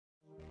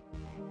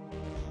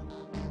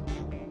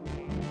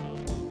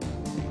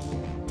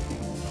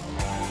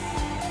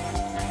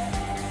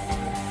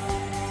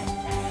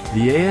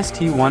The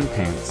Ast-1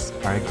 pants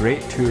are a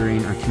great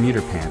touring or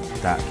commuter pant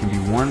that can be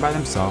worn by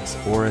themselves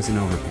or as an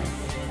overpant.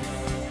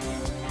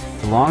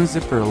 The long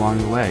zipper along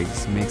the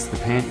legs makes the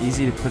pant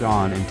easy to put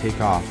on and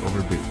take off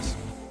over boots.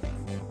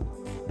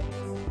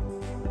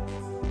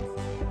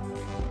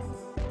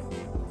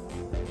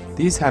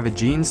 These have a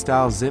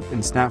jean-style zip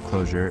and snap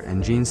closure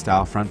and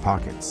jean-style front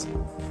pockets.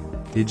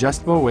 The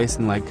adjustable waist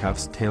and leg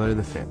cuffs tailor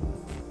the fit.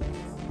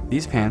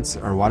 These pants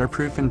are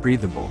waterproof and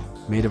breathable,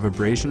 made of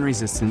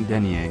abrasion-resistant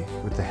denier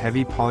with a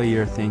heavy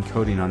polyurethane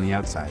coating on the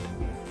outside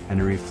and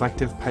a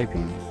reflective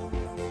piping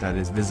that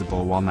is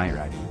visible while night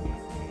riding.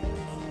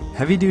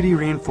 Heavy-duty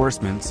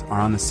reinforcements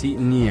are on the seat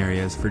and knee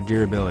areas for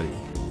durability.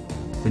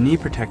 The knee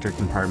protector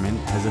compartment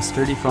has a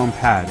sturdy foam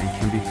pad and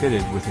can be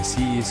fitted with a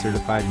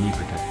CE-certified knee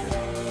protector.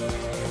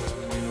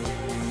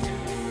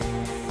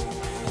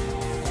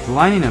 The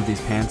lining of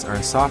these pants are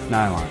a soft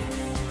nylon.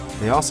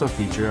 They also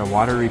feature a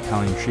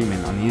water-repelling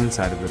treatment on the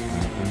inside of the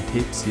pant and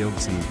tape-sealed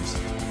seams.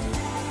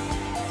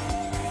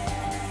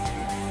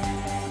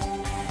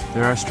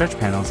 There are stretch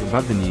panels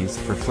above the knees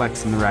for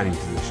flex in the riding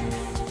position.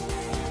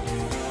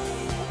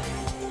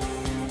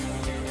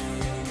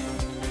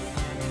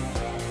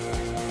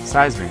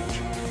 Size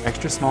range: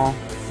 extra small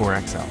to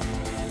 4XL.